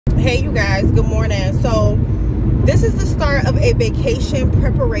Hey you guys, good morning. So this is the start of a vacation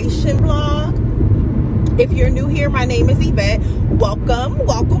preparation vlog. If you're new here, my name is Yvette. Welcome.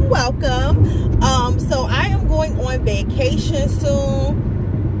 So I am going on vacation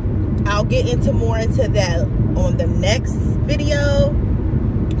soon. I'll get more into that on the next video,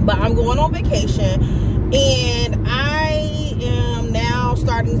 but I'm going on vacation and I am now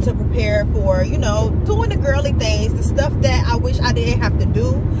starting to prepare for, you know, doing the girly things, the stuff that I wish I didn't have to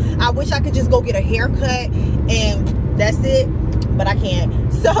do. I wish I could just go get a haircut and that's it, but I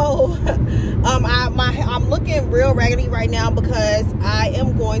can't. So I'm looking real raggedy right now because I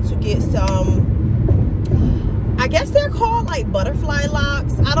am going to get some, I guess they're called like butterfly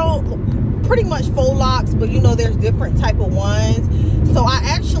locks. Pretty much faux locks, but you know there's different type of ones. So I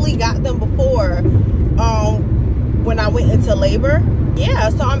actually got them before when I went into labor. Yeah,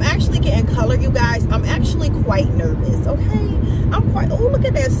 so I'm actually getting color, you guys. I'm actually quite nervous, okay? Oh, look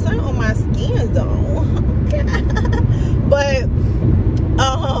at that sun on my skin though. But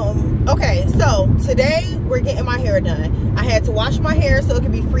okay, so today we're getting my hair done. I had to wash my hair so it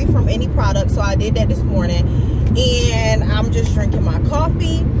could be free from any product, so I did that this morning, and I'm just drinking my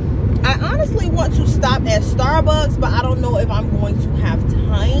coffee. I honestly want to stop at Starbucks, but I don't know if I'm going to have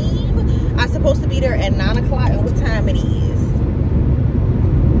time. I'm supposed to be there at 9 o'clock, and what time it is?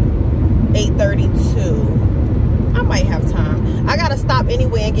 8:32. I might have time. I gotta stop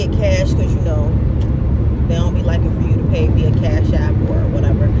anyway and get cash because, you know, they don't be liking for you to pay via Cash App or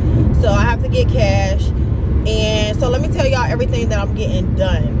whatever. So I have to get cash. And so let me tell y'all everything that I'm getting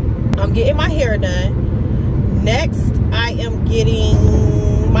done. I'm getting my hair done. Next, I am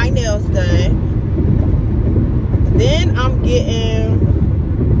getting my nails done. Then I'm getting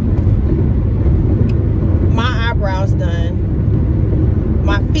my eyebrows done,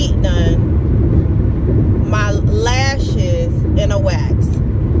 my feet done, my lashes, and a wax.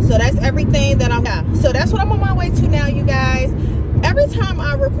 So that's everything that so that's what I'm on my way to now, you guys. Every time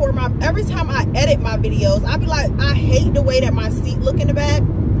I edit my videos, I be like, I hate the way that my seat look in the back.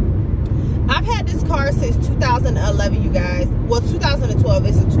 I've had this car since 2011, you guys. Well, 2012.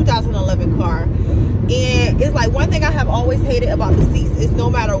 It's a 2011 car. And it's like one thing I have always hated about the seats is no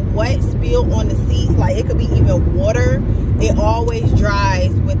matter what spill on the seats, like it could be even water, it always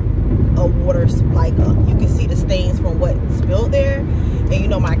dries with a water, like you can see the stains from what spilled there. And you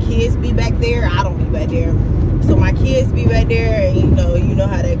know, my kids be back there. I don't be back there. So my kids be back there, and you know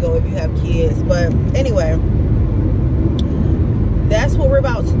how that go if you have kids. But anyway, that's what we're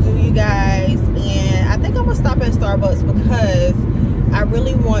about to do, you guys. And I think I'm gonna stop at Starbucks because I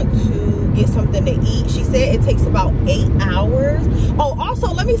really want to get something to eat. She said it takes about 8 hours. Oh, also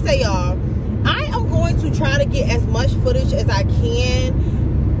let me say, y'all, I am going to try to get as much footage as I can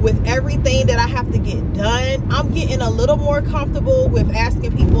with everything that I have to get done. I'm getting a little more comfortable with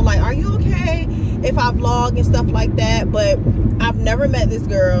asking people like, are you okay if I vlog and stuff like that? But I've never met this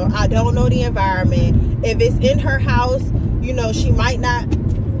girl. I don't know the environment. If it's in her house, you know, she might not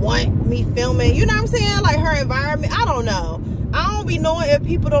want me filming, you know what I'm saying? Like her environment, I don't know. I don't be knowing if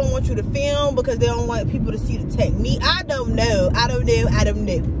people don't want you to film because they don't want people to see the technique. I don't know.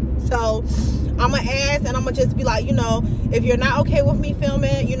 So I'm gonna ask, and I'm gonna just be like, you know, if you're not okay with me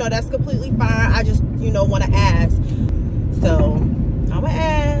filming, you know, that's completely fine. I just, you know, want to ask. So I'm gonna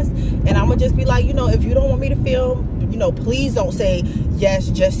ask, and I'm gonna just be like, you know, if you don't want me to film, you know, please don't say yes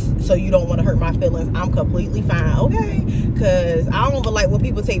just so you don't want to hurt my feelings. I'm completely fine, okay? Because I don't like when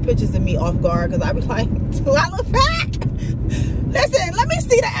people take pictures of me off guard, because I be like, do I look fat? Listen, let me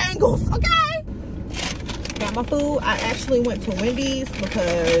see the angles, okay? Got my food. I actually went to Wendy's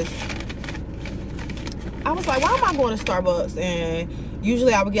because I was like, why am I going to Starbucks? And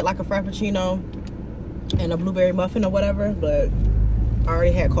usually I would get like a Frappuccino and a blueberry muffin or whatever, but I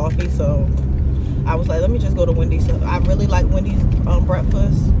already had coffee, so I was like, let me just go to Wendy's. So I really like Wendy's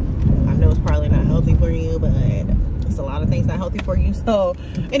breakfast. I know it's probably not healthy for you, but it's a lot of things not healthy for you. So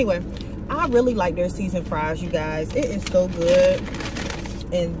anyway, I really like their seasoned fries, you guys. It is so good.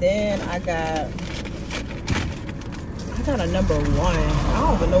 And then I got a number 1. I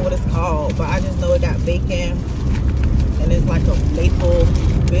don't even know what it's called, but I just know it got bacon and it's like a maple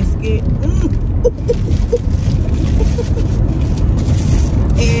biscuit.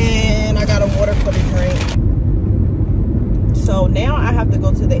 And I got a water for the drink. So now I have to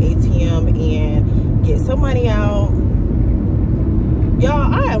go to the ATM and get some money out.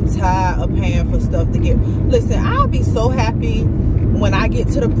 Y'all, I am tired of paying for stuff to get. Listen, I'll be so happy when I get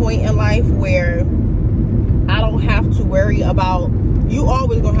to the point in life where I don't have to worry about, you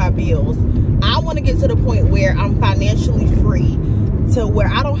always gonna have bills. I want to get to the point where I'm financially free, to where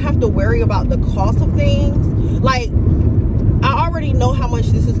I don't have to worry about the cost of things. Like, I already already know how much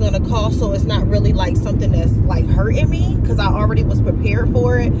this is gonna cost, so it's not really like something that's like hurting me, because I already was prepared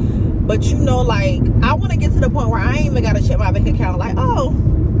for it. But you know, like, I want to get to the point where I ain't even gotta check my bank account. Like, oh,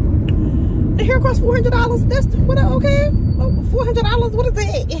 the hair costs $400. That's what? Okay, $400. What is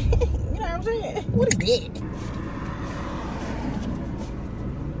that? You know what I'm saying? What is that?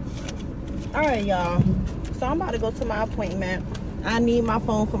 All right, y'all. So I'm about to go to my appointment. I need my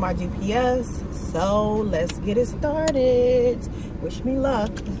phone for my GPS. So let's get it started. Wish me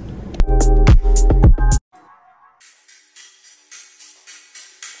luck.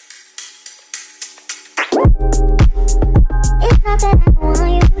 It's not that I want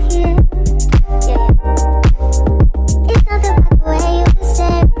you here. Yeah. It's not the way you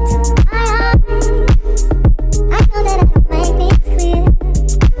stare into my eyes. I know that I can make things clear.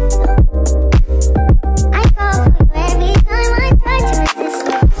 I fall for you every time I try to resist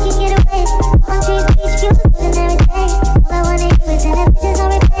you. You get away, palm trees, beach views, and everything. All I wanna do is in the pictures on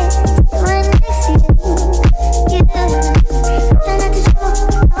replay. Sit right next to you. You do. Try not to show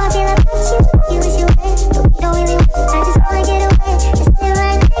how I feel about you. You wish you were, but we don't really want. I just wanna get away and sit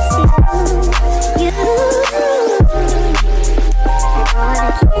right next to you. You. I wanna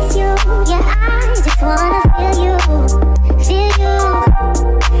kiss you. Yeah, I just wanna feel you. Feel you.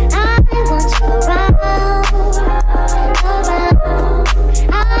 I want you around.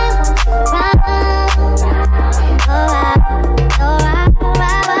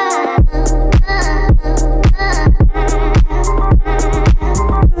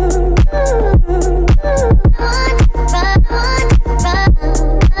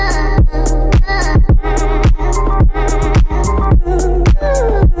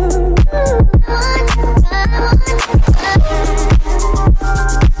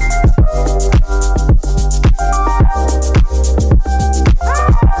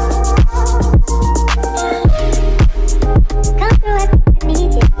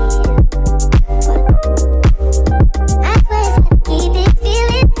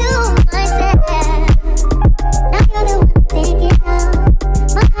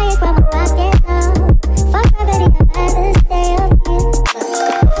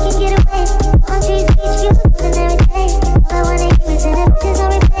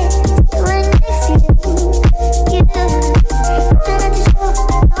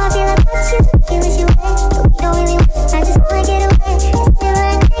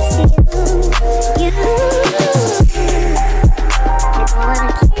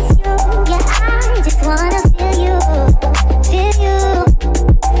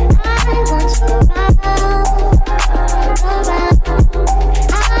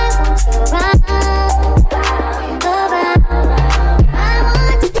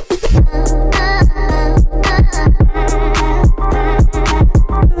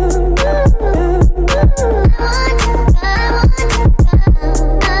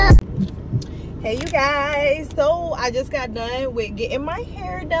 Getting my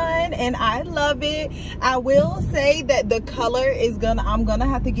hair done and I love it. I will say that the color is I'm gonna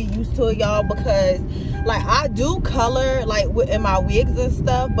have to get used to it, y'all, because like I do color like in my wigs and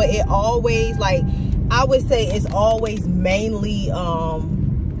stuff, but it always, like, I would say it's always mainly a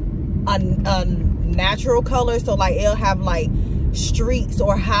natural color. So like it'll have like streaks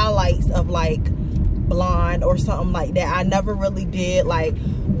or highlights of like blonde or something like that. I never really did like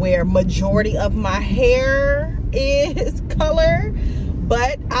where majority of my hair is color,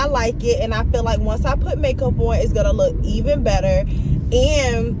 but I like it, and I feel like once I put makeup on, it's gonna look even better.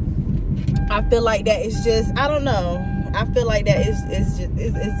 And I feel like that it's just, I don't know, I feel like that it's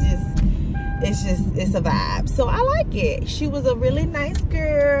a vibe. So I like it. She was a really nice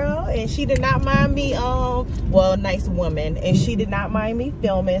girl, and she did not mind me, well, nice woman, and she did not mind me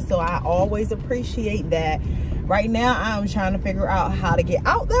filming, so I always appreciate that. Right now I'm trying to figure out how to get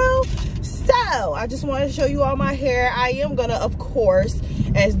out though. So I just wanted to show you all my hair. I am gonna, of course,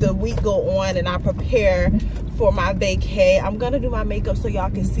 as the week go on and I prepare for my vacay, I'm gonna do my makeup so y'all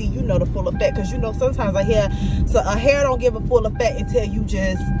can see, you know, the full effect. Because you know sometimes a hair don't give a full effect until you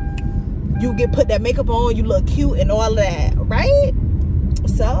get put that makeup on, you look cute and all of that, right?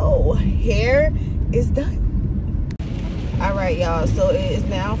 So hair is done. All right, y'all, so it is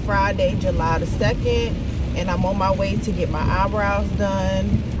now Friday, July the 2nd, and I'm on my way to get my eyebrows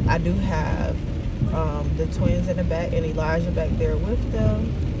done. I do have the twins in the back and Elijah back there with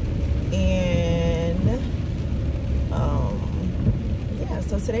them, and yeah,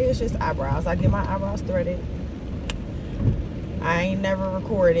 so today is just eyebrows. I get my eyebrows threaded. I ain't never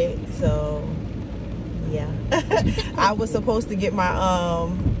recorded, so yeah. I was supposed to get my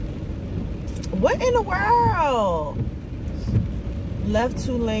what in the world? Left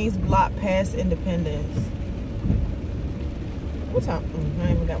 2 lanes block past Independence. What time? I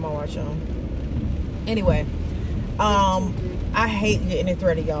ain't even got my watch on. Anyway, I hate getting it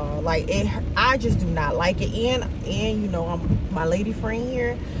threaded, y'all. Like, I just do not like it. And you know, I'm my lady friend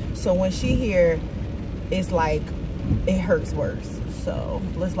here, so when she here, it's like it hurts worse. So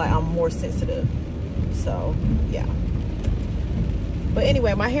it's like I'm more sensitive. So yeah. But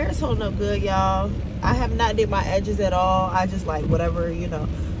anyway, my hair is holding up good, y'all. I have not did my edges at all. I just like whatever, you know,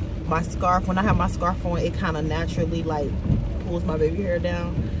 my scarf. When I have my scarf on, it kind of naturally like pulls my baby hair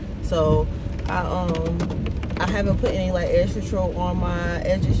down. So I haven't put any like edge control on my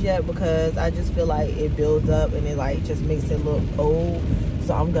edges yet because I just feel like it builds up and it like just makes it look old.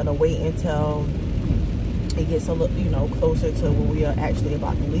 So I'm gonna wait until it gets a little, you know, closer to when we are actually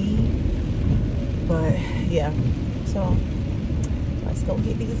about to leave. But yeah, so let's go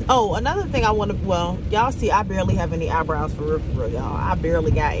get these. Oh, another thing I want to, well, y'all see I barely have any eyebrows for real, y'all. I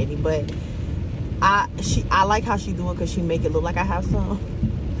barely got any, but I like how she do it because she make it look like I have some.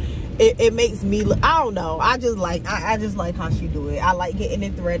 It makes me look, I don't know, I just like how she do it. I like getting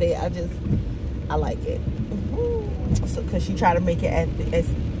it threaded. I like it. So because she try to make it as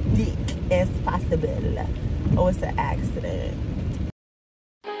thick as possible. Oh, it's an accident.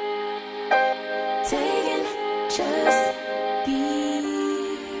 Taking just be.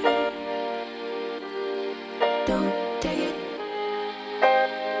 Don't take it.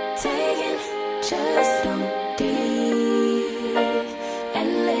 Taking just don't be.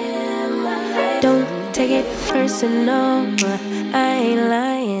 And live my life. Don't take it personal. I ain't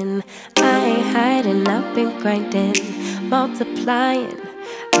lying. I ain't hiding. I've been grinding, multiplying.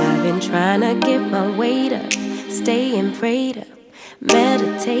 I've been trying to get my weight up, staying prayed up,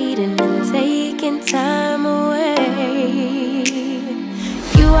 meditating and taking time away.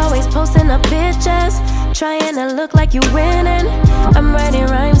 You always posting up pictures, trying to look like you winning. I'm writing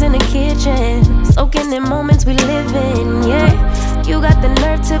rhymes in the kitchen, soaking in moments we live in, yeah. You got the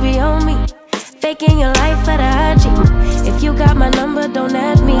nerve to be on me, faking your life for the IG. If you got my number, don't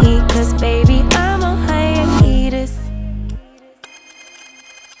add me, cause baby, I'm on hiatus.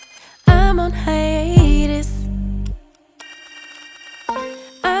 I'm on hiatus.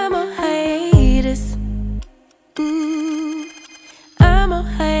 I'm on hiatus. I'm on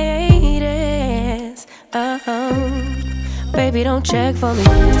hiatus. Baby, don't check for me.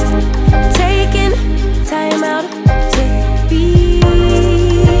 Taking time out to be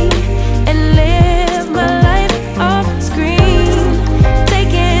and live my life off screen.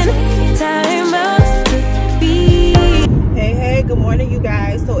 Taking time out to be. Hey, good morning, you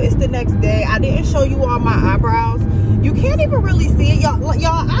guys. So it's the next day. I didn't show you all my eyebrows. You can't even really see it,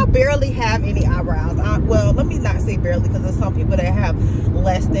 y'all. I barely have any eyebrows. Well, let me not say barely, because there's some people that have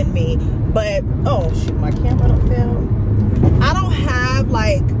less than me. But oh shoot, my camera don't film. I don't have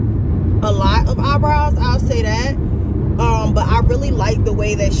like a lot of eyebrows, I'll say that. But I really like the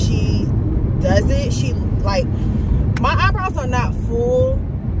way that she does it. She like, my eyebrows are not full,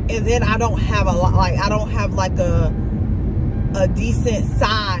 and then I don't have a lot, like I don't have like a decent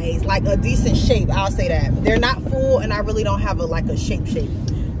size, like a decent shape, I'll say that. They're not full, and I really don't have like a shape.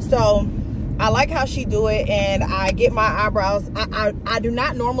 So I like how she do it, and I get my eyebrows. I do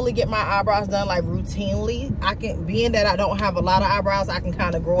not normally get my eyebrows done like routinely. Being that I don't have a lot of eyebrows, I can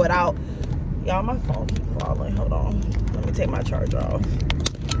kind of grow it out. Y'all, my phone keep falling. Hold on, let me take my charger off.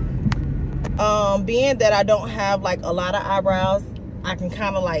 Being that I don't have like a lot of eyebrows, I can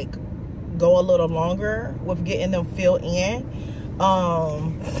kind of like go a little longer with getting them filled in.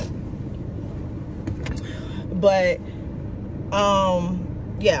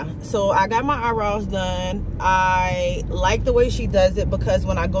 Yeah, so I got my eyebrows done. I like the way she does it because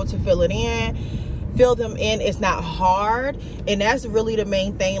when I go to fill them in, it's not hard, and that's really the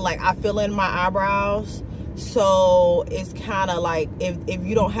main thing. Like, I fill in my eyebrows, so it's kind of like if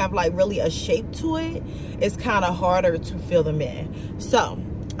you don't have like really a shape to it, it's kind of harder to fill them in. So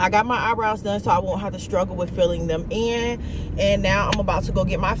I got my eyebrows done so I won't have to struggle with filling them in. And now I'm about to go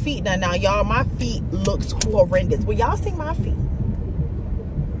get my feet done. Now, y'all, my feet looks horrendous. Will y'all see my feet?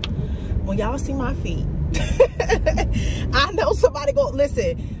 When y'all see my feet, I know somebody go,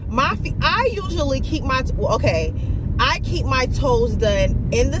 listen, my feet, I usually keep my, I keep my toes done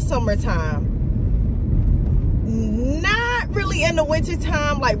in the summertime. Not really in the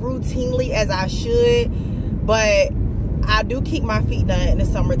wintertime, like routinely as I should, but I do keep my feet done in the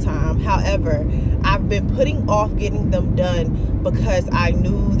summertime. However, I've been putting off getting them done because I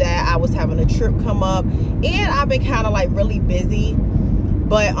knew that I was having a trip come up, and I've been kind of like really busy.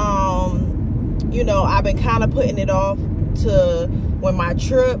 But you know, I've been kind of putting it off to when my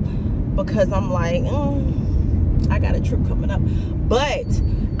trip, because I'm like, I got a trip coming up. But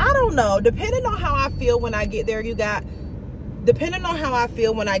I don't know, depending on how I feel when I get there, you got, depending on how I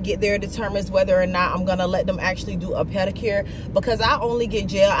feel when I get there determines whether or not I'm gonna let them actually do a pedicure, because I only get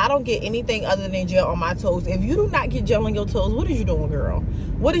gel. I don't get anything other than gel on my toes. If you do not get gel on your toes, what is you doing, girl?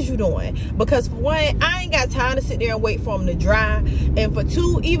 What is you doing? Because for one, I ain't got time to sit there and wait for them to dry, and for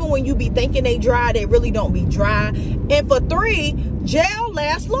two, even when you be thinking they dry, they really don't be dry, and for three, gel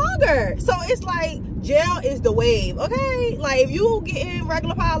lasts longer. So it's like gel is the wave, okay? Like if you getting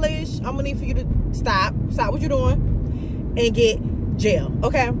regular polish, I'm gonna need for you to stop what you're doing and get gel.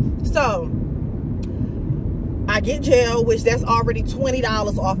 Okay, so I get gel, which that's already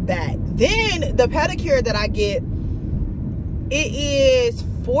 $20 off back. Then the pedicure that I get, it is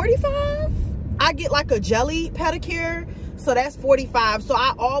 $45. I get like a jelly pedicure, so that's $45. So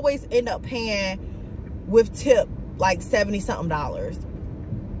I always end up paying with tip like $70 something.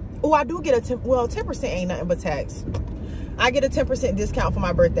 Oh, I do get a 10%. Well, 10% ain't nothing but tax. I get a 10% discount for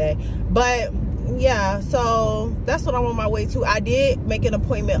my birthday. But yeah, so that's what I'm on my way to. I did make an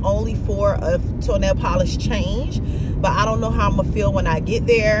appointment only for a toenail polish change, but I don't know how I'm gonna feel when I get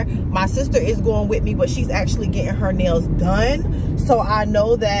there. My sister is going with me, but she's actually getting her nails done, so I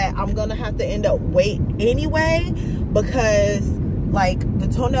know that I'm gonna have to end up waiting anyway, because like the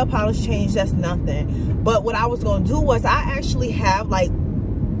toenail polish change, that's nothing. But what I was gonna do was, I actually have like,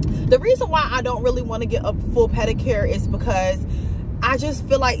 the reason why I don't really want to get a full pedicure is because I just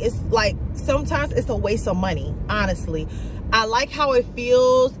feel like it's like, sometimes it's a waste of money, honestly. I like how it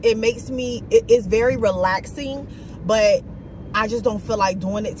feels. It makes me, it's very relaxing, but I just don't feel like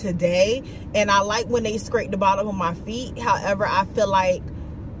doing it today. And I like when they scrape the bottom of my feet. However, I feel like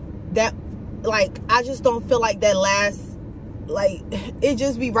that, like, I just don't feel like that lasts, like, it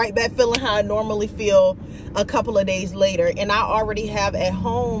just be right back feeling how I normally feel a couple of days later. And I already have at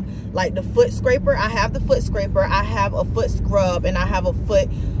home like the foot scraper. I have the foot scraper, I have a foot scrub, and I have a foot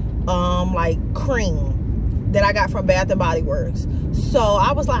like cream that I got from Bath and Body Works. So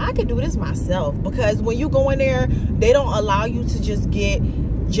I was like, I could do this myself, because when you go in there, they don't allow you to just get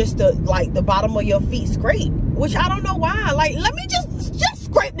just the like the bottom of your feet scraped, which I don't know why. Like, let me just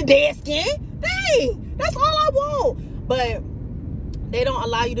scrape the dead skin. Dang, that's all I want. But they don't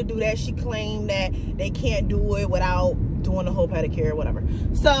allow you to do that. She claimed that they can't do it without doing the whole pedicure or whatever.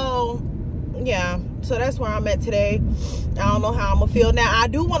 So yeah, so that's where I'm at today. I don't know how I'm gonna feel. Now I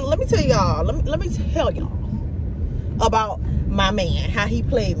do want to, let me tell y'all, let me tell y'all about my man, how he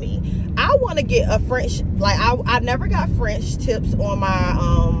played me. I want to get a French, like I never got French tips on my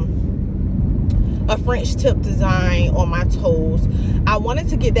a French tip design on my toes. I wanted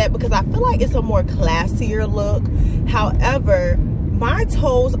to get that because I feel like it's a more classier look. However, my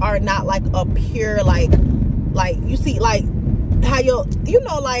toes are not like a pure like you see like how you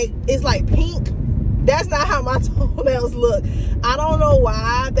know, like it's like pink. That's not how my toenails look. I don't know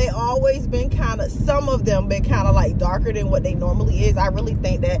why. They always been kind of, some of them been kind of like darker than what they normally is. I really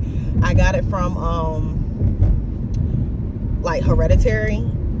think that I got it from like Hereditary.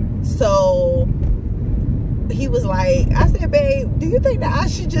 So he was like, I said, babe, do you think that I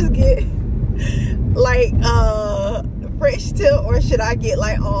should just get like French tip, or should I get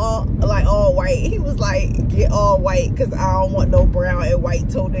like all white? He was like, get all white, because I don't want no brown and white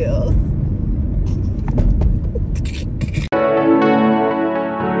toenails.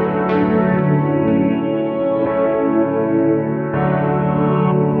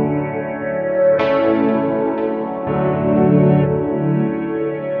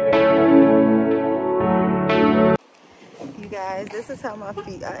 This is how my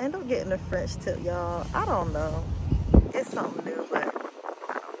feet, I end up getting a French tip, y'all. I don't know, it's something new, but I don't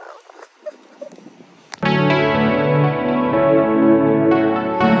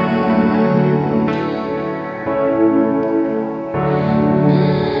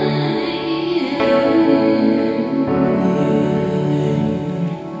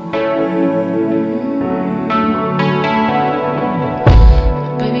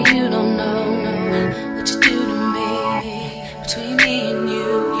Between me and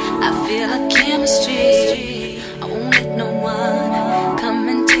you, I feel like chemistry. I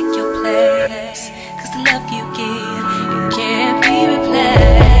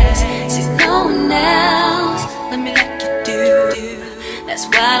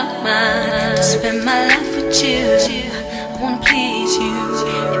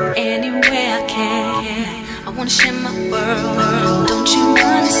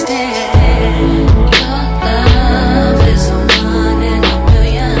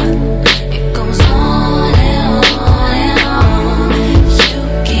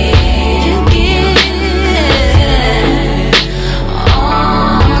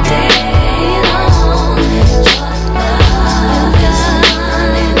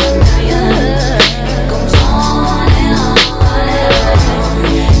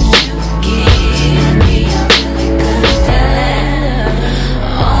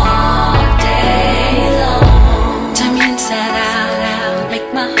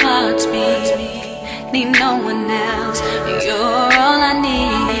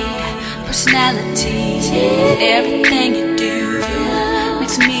personality. Everything you do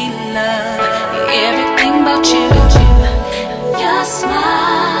makes me love everything about you. Your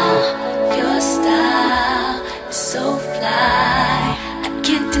smile, your style is so fly, I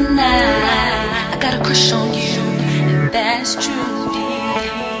can't deny. I got a crush on you, and that's true,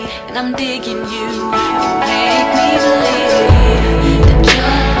 dear. And I'm digging you. Make me believe that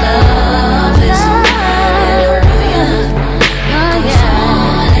your love is mine. Hallelujah. Goes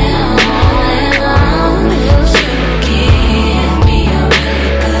on and on and on. You give me a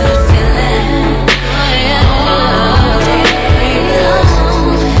really good feeling all day long.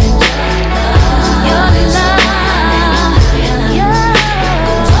 Your love goes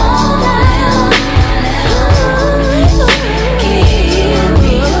on and on and on. Give me a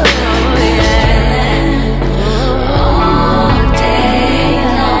really good feeling all day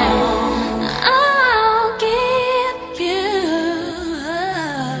long. I'll give you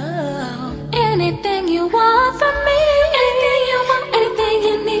anything you want from me. Anything you want, anything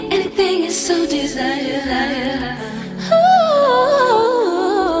you need, anything you so desire. Ooh,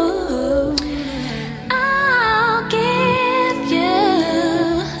 I'll give you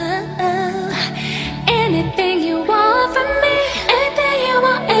anything you want from me. Anything you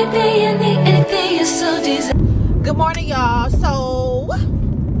want, anything you need, anything you so desire. Good morning, y'all. So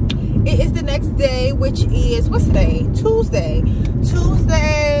it is the next day, which is, what's today? Tuesday,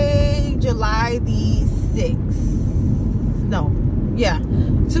 July the 6th. No, yeah,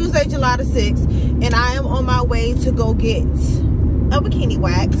 Tuesday, July the 6th, and I am on my way to go get a bikini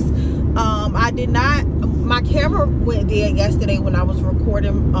wax. I did not, my camera went dead yesterday when I was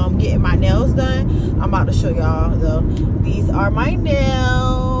recording getting my nails done. I'm about to show y'all though. These are my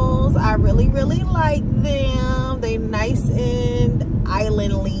nails. I really like them. They nice and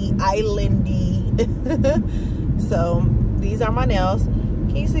islandy. So these are my nails.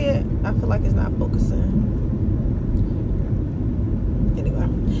 Can you see it? I feel like it's not focusing. Anyway,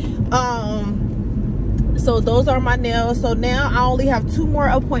 so those are my nails. So now I only have 2 more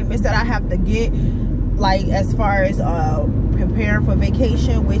appointments that I have to get, like as far as preparing for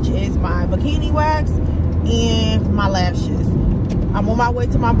vacation, which is my bikini wax and my lashes. I'm on my way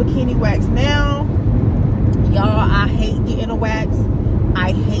to my bikini wax now. Y'all, I hate getting a wax.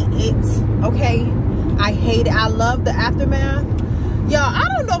 I hate it, okay? I hate it. I love the aftermath. Y'all, I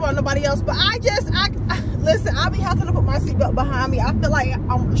don't know about nobody else, but I listen, I be having to put my seatbelt behind me. I feel like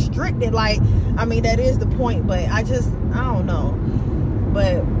I'm restricted. Like, I mean, that is the point, but I don't know.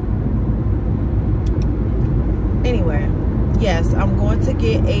 But anyway, yes, I'm going to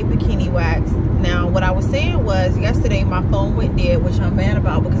get a bikini wax. Now, what I was saying was, yesterday my phone went dead, which I'm mad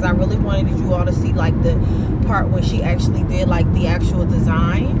about because I really wanted you all to see like the part when she actually did like the actual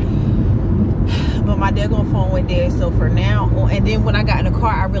design. But my daggone phone went dead, so for now, and then when I got in the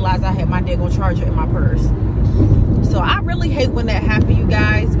car, I realized I had my daggone charger in my purse. So I really hate when that happens, you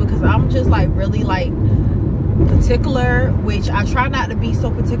guys, because I'm just like really like particular, which I try not to be so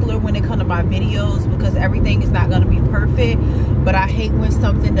particular when it comes to my videos because everything is not going to be perfect. But I hate when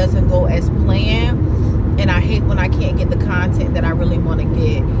something doesn't go as planned, and I hate when I can't get the content that I really want to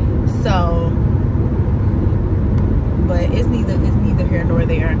get. So, but it's neither here nor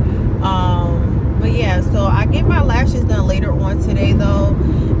there. But yeah, so I get my lashes done later on today though,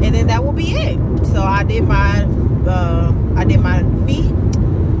 and then that will be it. So I did my feet,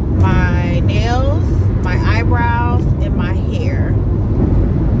 my nails, my eyebrows, and my hair.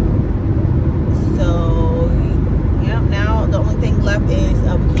 So yeah, now the only thing left is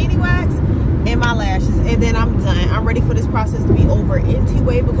a bikini wax and my lashes, and then I'm done. I'm ready for this process to be over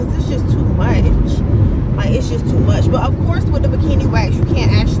anyway because it's just too much. Like, it's just too much. But of course, with the bikini wax, you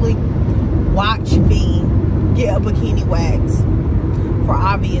can't actually watch me get a bikini wax for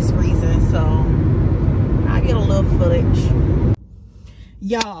obvious reasons. So I get a little footage.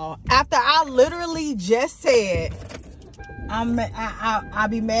 Y'all, after I literally just said I'll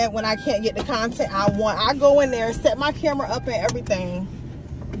be mad when I can't get the content I want, I go in there, set my camera up and everything,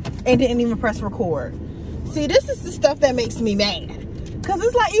 and didn't even press record. See, this is the stuff that makes me mad, because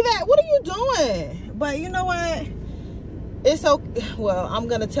it's like, Yvette, what are you doing? But you know what, it's okay. Well, I'm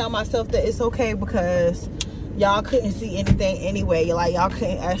gonna tell myself that it's okay because y'all couldn't see anything anyway. Like, y'all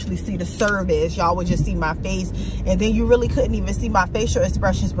couldn't actually see the service. Y'all would just see my face, and then you really couldn't even see my facial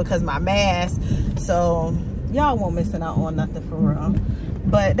expressions because my mask. So y'all won't missing out on nothing for real.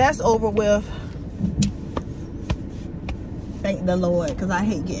 But that's over with. Thank the Lord, because I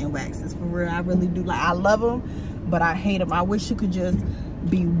hate getting waxes for real. I really do. Like, I love them, but I hate them. I wish you could just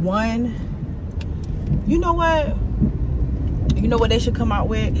be one. You know what? You know what they should come out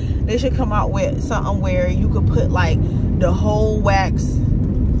with? They should come out with something where you could put like the whole wax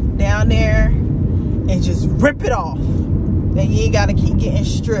down there and just rip it off. Then you ain't gotta keep getting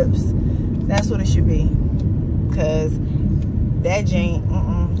strips. That's what it should be. Cause that jank,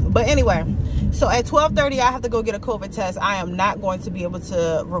 But anyway, so at 12:30 I have to go get a COVID test. I am not going to be able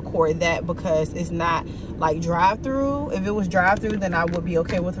to record that because it's not like drive-through. If it was drive-through, then I would be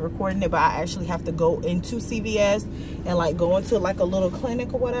okay with recording it, but I actually have to go into CVS and like go into like a little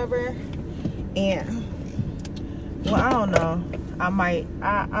clinic or whatever. And well, I don't know, I might,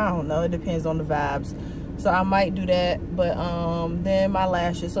 I don't know, it depends on the vibes. So I might do that. But then my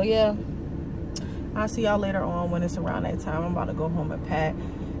lashes, so yeah, I'll see y'all later on when it's around that time. I'm about to go home and pack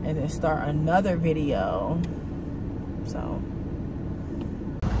and then start another video. So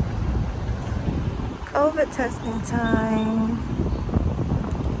COVID testing time.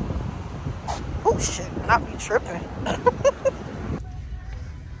 Oh shit, not be tripping.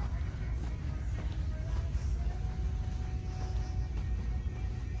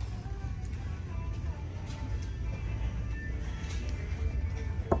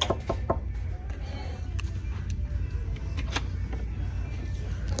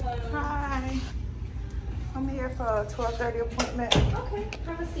 For a 12:30 appointment. Okay,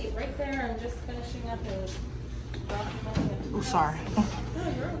 have a seat right there. I'm just finishing up a document. Oh, sorry. No,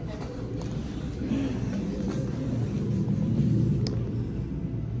 you're okay.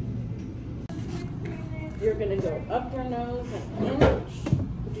 You're gonna go up your nose an inch.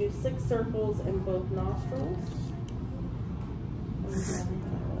 Do 6 circles in both nostrils.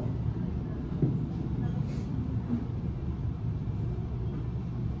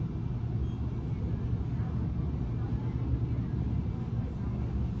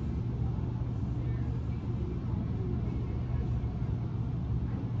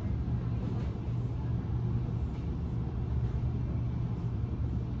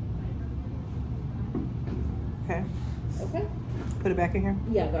 Okay. Okay. Put it back in here?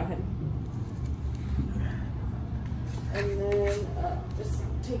 Yeah, go ahead. And then just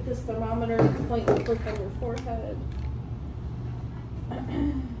take this thermometer, point and click on your forehead.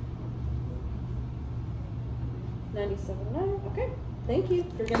 97.9. Okay. Thank you.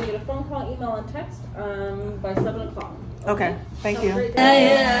 You're gonna get a phone call, email, and text by 7 o'clock. Okay. Thank you. Anything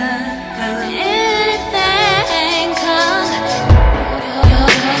comes.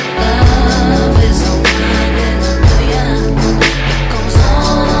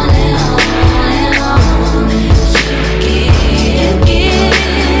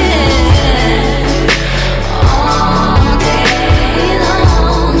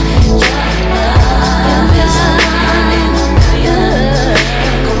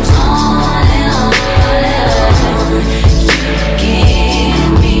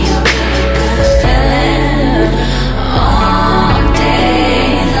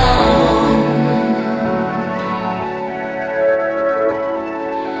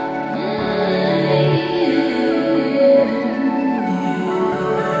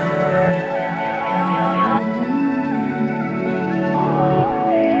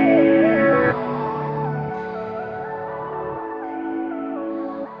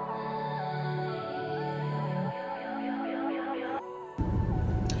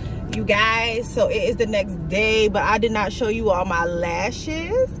 You guys, so it is the next day, but I did not show you all my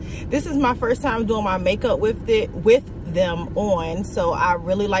lashes. This is my first time doing my makeup with them on, so I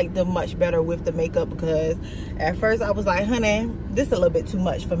really like them much better with the makeup, because at first I was like, honey, this is a little bit too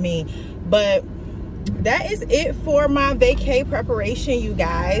much for me. But that is it for my vacay preparation, you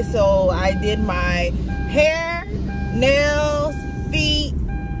guys. So I did my hair, nails, feet,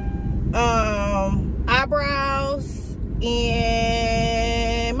 eyebrows,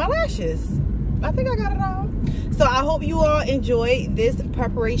 and my lashes. I think I got it all. So I hope you all enjoyed this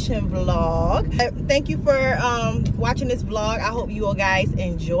preparation vlog. Thank you for watching this vlog. I hope you all guys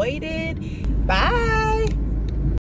enjoyed it. Bye.